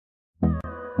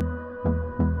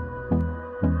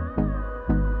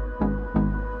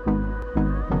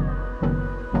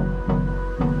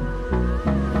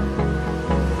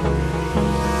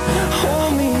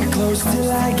close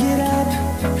till I get up.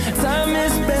 Time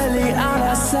is barely on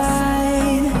our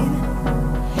side.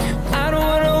 I don't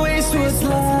wanna waste what's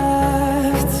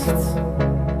left.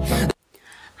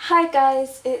 Hi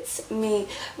guys, it's me,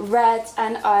 Red,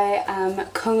 and I am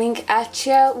coming at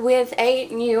you with a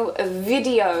new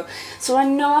video. So I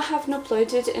know I haven't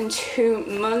uploaded in 2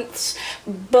 months,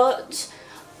 but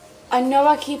I know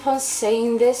I keep on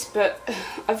saying this, but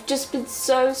I've just been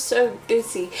so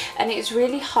busy, and it's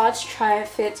really hard to try and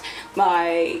fit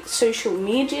my social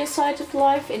media side of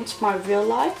life into my real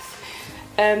life.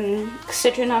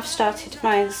 Considering I've started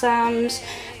my exams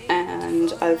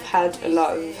and I've had a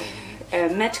lot of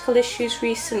medical issues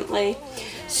recently,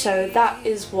 so that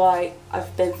is why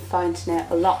I've been finding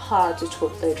it a lot harder to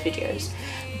upload videos.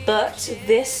 But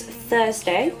this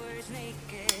Thursday,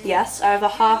 yes, I have a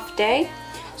half day,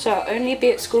 so I'll only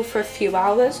be at school for a few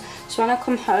hours. So when I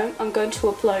come home, I'm going to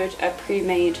upload a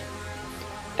pre-made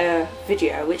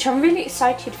video, which I'm really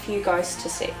excited for you guys to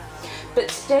see. But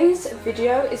today's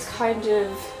video is kind of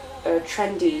a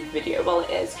trendy video. Well, it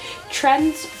is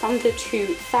trends from the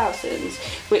 2000s,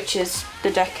 which is the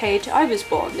decade I was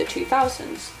born, the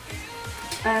 2000s.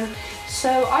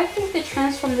 So I think the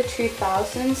trends from the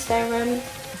 2000s,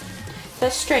 they're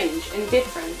strange and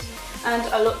different. And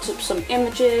I looked up some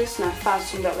images and I found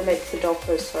some that relate to the doll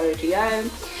posts I already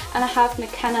own. And I have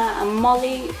McKenna and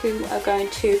Molly who are going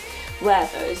to wear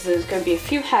those. There's going to be a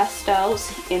few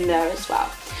hairstyles in there as well.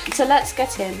 So let's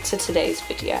get into today's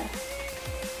video.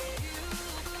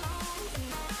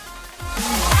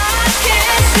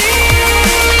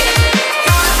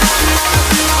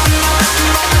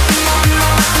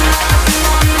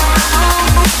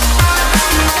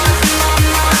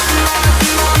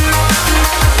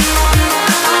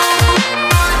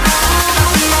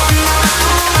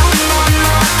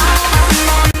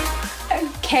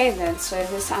 Okay then, so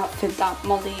this outfit that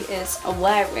Molly is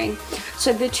wearing.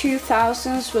 So the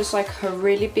 2000s was like a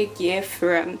really big year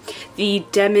for the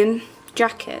denim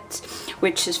jacket,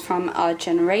 which is from our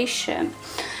generation.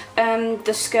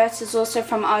 The skirt is also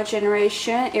from our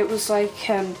generation. It was like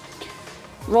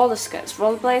roller skirts,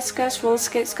 rollerblade skirts, roller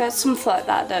skate skirts, something like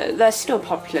that. They're still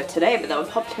popular today, but they were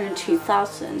popular in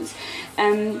 2000s.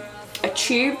 A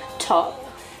tube top.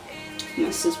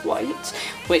 This is white,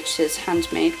 which is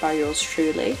handmade by yours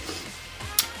truly,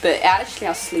 but it actually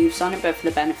has sleeves on it, but for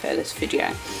the benefit of this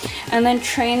video. And then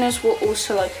trainers were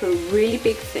also like a really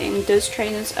big thing. Those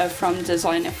trainers are from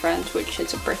Designer Friend, which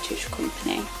is a British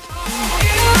company.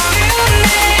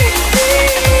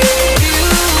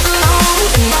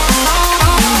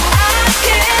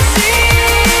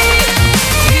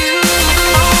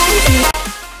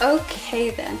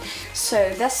 Okay then,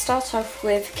 so let's start off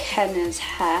with Kenna's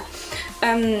hair.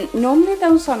 Normally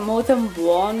there was like more than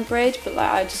one braid, but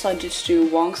like I decided to do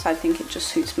one because I think it just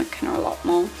suits McKenna a lot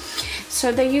more.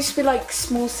 So there used to be like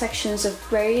small sections of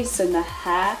braids in the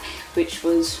hair, which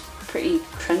was pretty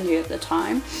trendy at the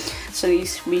time. So there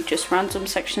used to be just random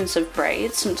sections of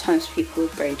braids. Sometimes people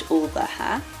would braid all their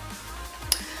hair.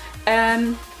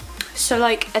 So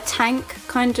like a tank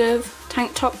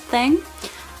top thing.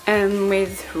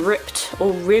 With ripped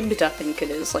or ribbed, I think it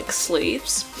is, like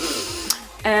sleeves.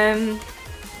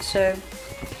 So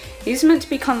these are meant to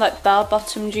be kind of like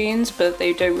bell-bottom jeans, but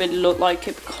they don't really look like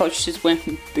it because she's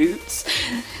wearing boots.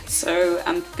 So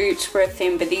boots were a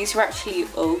thing, but these were actually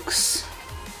Uggs.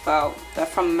 Well, they're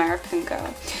from American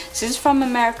Girl. So this is from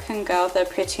American Girl, their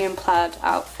Pretty and Plaid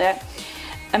outfit.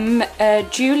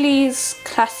 Julie's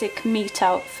classic meat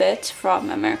outfit from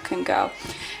American Girl,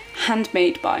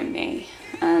 handmade by me.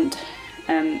 And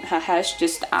her hair's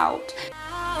just out.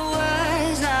 I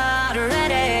was not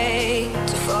ready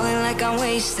to falling like I'm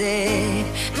wasted.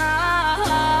 My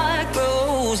heart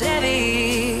grows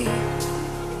heavy.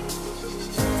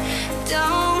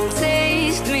 Don't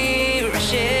taste me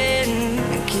rushing.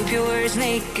 Keep your words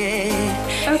naked.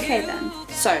 Okay then,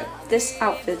 so this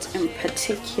outfit in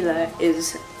particular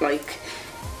is like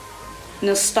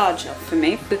nostalgia for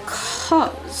me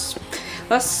because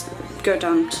let's go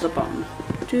down to the bottom.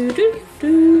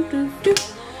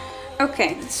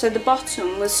 Okay, so the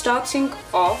bottom was starting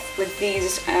off with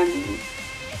these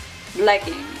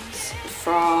leggings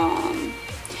from,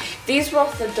 these were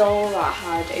off the doll that I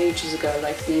had ages ago,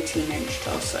 like the teenage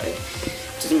doll, so it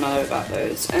doesn't matter about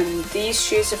those. And these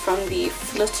shoes are from the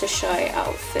Fluttershy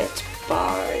outfit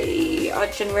by our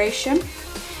generation.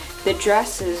 The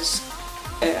dress is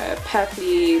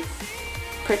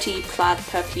pretty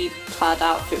purpley plaid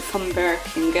outfit from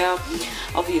American Girl.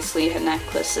 Obviously her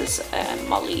necklace is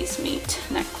Molly's meat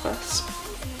necklace.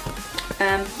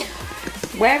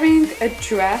 wearing a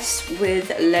dress with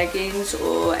leggings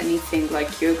or anything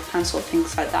like yoga pants or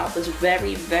things like that was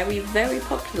very, very, very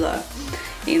popular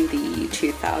in the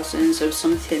 2000s. It was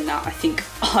something that I think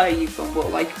I even wore.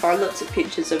 Like if I looked at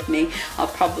pictures of me, I'll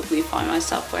probably find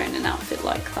myself wearing an outfit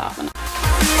like that when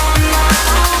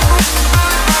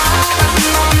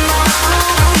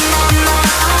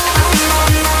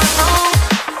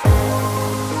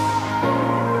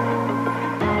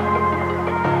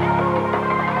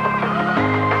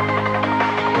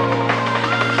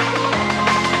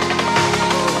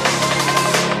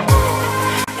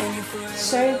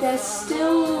So there's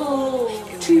still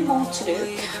 2 more to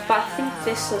do, but I think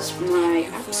this is my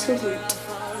absolute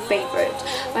favourite.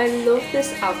 I love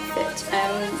this outfit.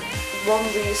 One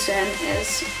reason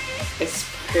is it's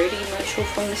pretty much all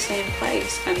from the same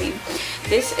place. I mean,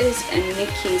 this is a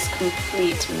Nikki's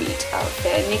complete meat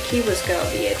outfit. Nikki was Girl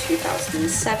of the Year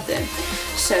 2007,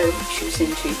 so she was in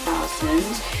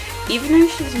 2000s. Even though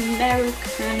she's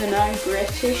American and I'm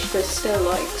British, there's still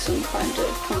like some kind of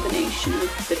combination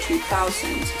of the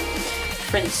 2000s.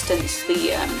 For instance,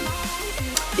 the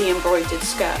embroidered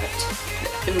skirt.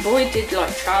 Embroidered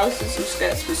like trousers and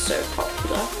skirts was so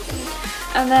popular.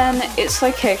 And then it's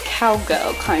like a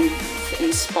cowgirl kind of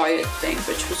inspired thing,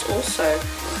 which was also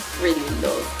really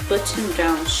loved. Button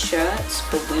down shirts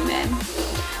for women.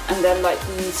 And then like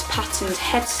these patterned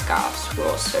headscarves were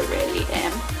also really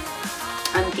in.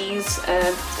 And these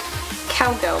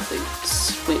cowgirl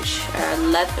boots, which are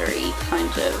leathery kind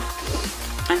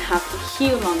of, and have the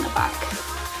heel on the back.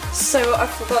 So I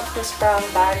forgot this brown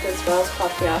bag as well as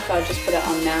part of the outfit. I'll just put it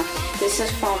on now. This is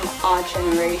from our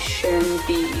generation,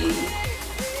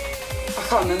 I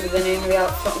can't remember the name of the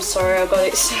outfit, I'm sorry, I got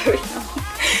it so young.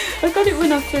 I got it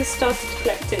when I first started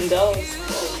collecting dolls.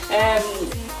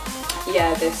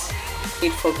 Yeah, this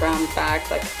beautiful brown bag,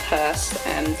 like a purse,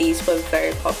 and these were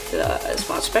very popular as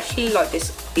well, especially like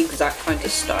this exact kind of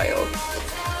style.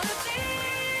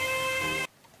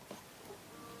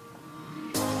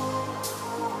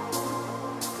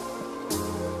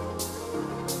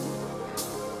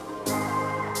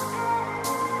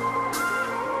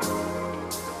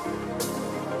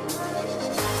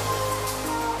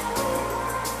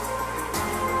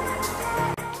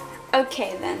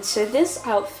 Okay then, so this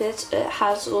outfit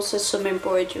has also some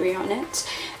embroidery on it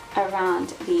around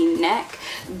the neck.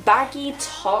 Baggy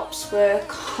tops were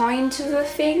kind of a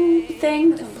thing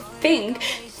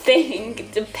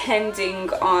depending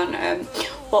on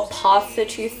what part of the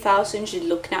 2000s you're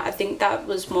looking at. I think that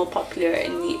was more popular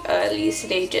in the early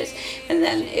stages and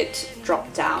then it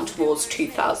dropped down towards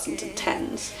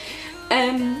 2010s.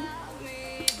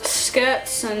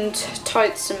 Skirts and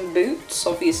tights and boots,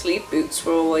 obviously boots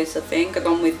were always a thing,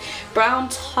 along with brown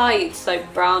tights,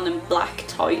 like brown and black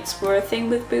tights were a thing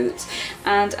with boots,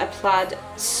 and a plaid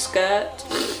skirt.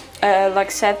 Like I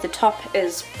said, the top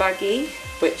is baggy,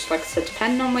 which like I said,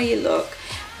 depending on where you look,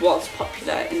 was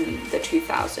popular in the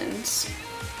 2000s.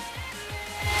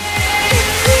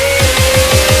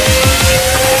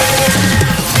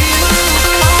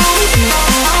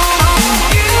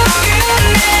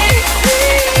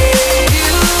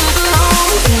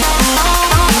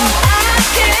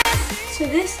 So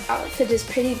this outfit is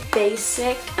pretty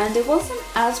basic and it wasn't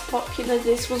as popular.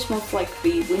 This was more of like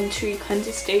the wintry kind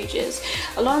of stages.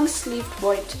 A long sleeved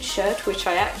white shirt, which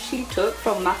I actually took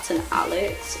from Matt and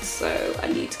Alex, so I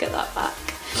need to get that back.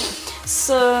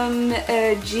 Some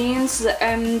jeans,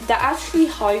 they're actually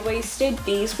high-waisted,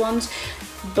 these ones,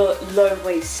 but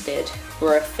low-waisted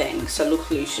were a thing. So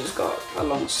luckily she's got a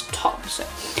long top, so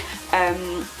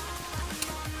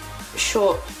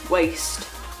short waist.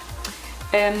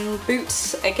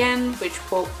 Boots again, which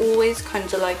were always kind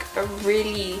of like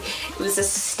it was a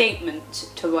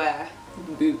statement to wear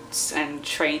boots and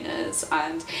trainers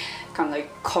and kind of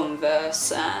like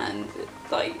Converse and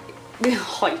like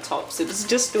high tops. It was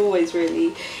just always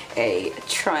really a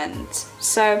trend.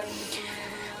 So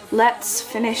let's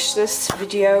finish this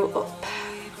video up.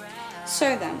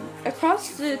 So then,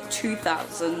 across the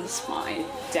 2000s, my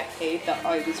decade that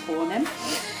I was born in,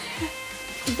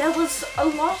 there was a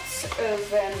lot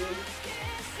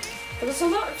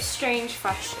of strange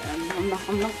fashion. I'm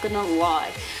not gonna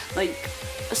lie. Like,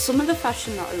 some of the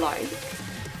fashion that I like,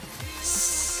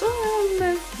 some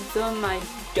of them I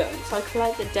don't. Like, I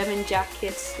like the denim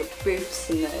jackets, the boots,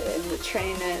 and the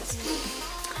trainers.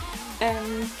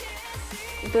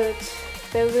 But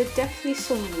there were definitely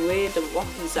some weirder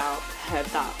ones out there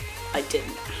that I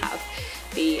didn't have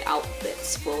the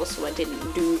outfits for, so I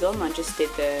didn't do them. I just did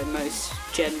the most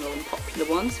general and popular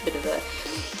ones, a bit of a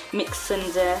mix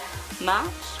and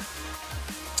match.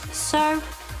 So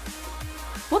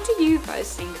What do you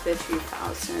guys think of the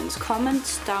 2000s?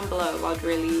 Comment down below. I would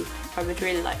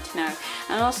really like to know.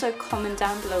 And also comment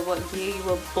down below what year you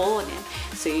were born in.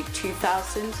 So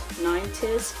 2000s,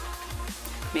 90s,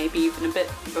 maybe even a bit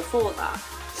before that.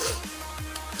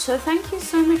 So thank you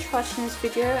so much for watching this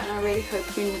video, and I really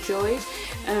hope you enjoyed.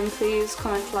 Please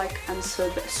comment, like and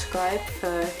subscribe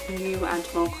for new and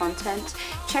more content.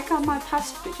 Check out my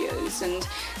past videos and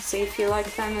see if you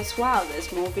like them as well.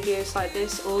 There's more videos like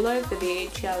this all over the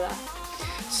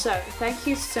AGLF. So thank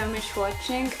you so much for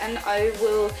watching, and I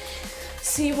will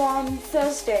see you on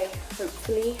Thursday,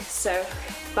 hopefully. So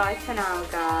bye for now,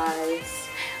 guys.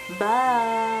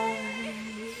 Bye.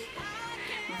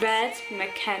 Red,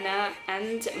 McKenna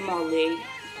and Molly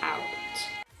out.